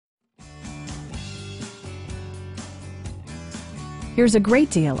Here's a great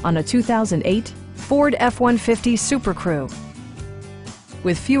deal on a 2008 Ford F-150 SuperCrew.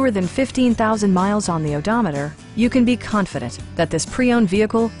 With fewer than 15,000 miles on the odometer, you can be confident that this pre-owned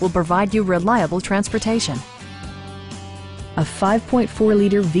vehicle will provide you reliable transportation. A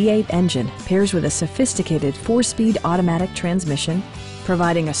 5.4-liter V8 engine pairs with a sophisticated 4-speed automatic transmission,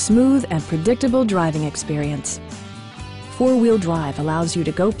 providing a smooth and predictable driving experience. 4-wheel drive allows you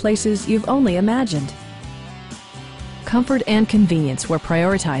to go places you've only imagined. Comfort and convenience were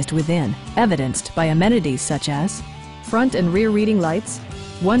prioritized within, evidenced by amenities such as front and rear reading lights,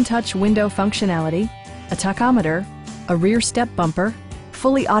 one-touch window functionality, a tachometer, a rear step bumper,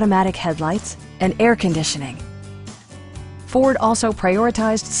 fully automatic headlights, and air conditioning. Ford also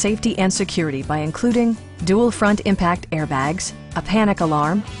prioritized safety and security by including dual front impact airbags, a panic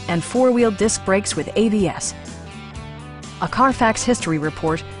alarm, and 4-wheel disc brakes with ABS. A Carfax history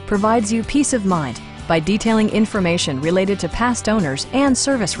report provides you peace of mind by detailing information related to past owners and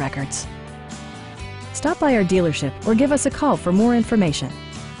service records. Stop by our dealership or give us a call for more information.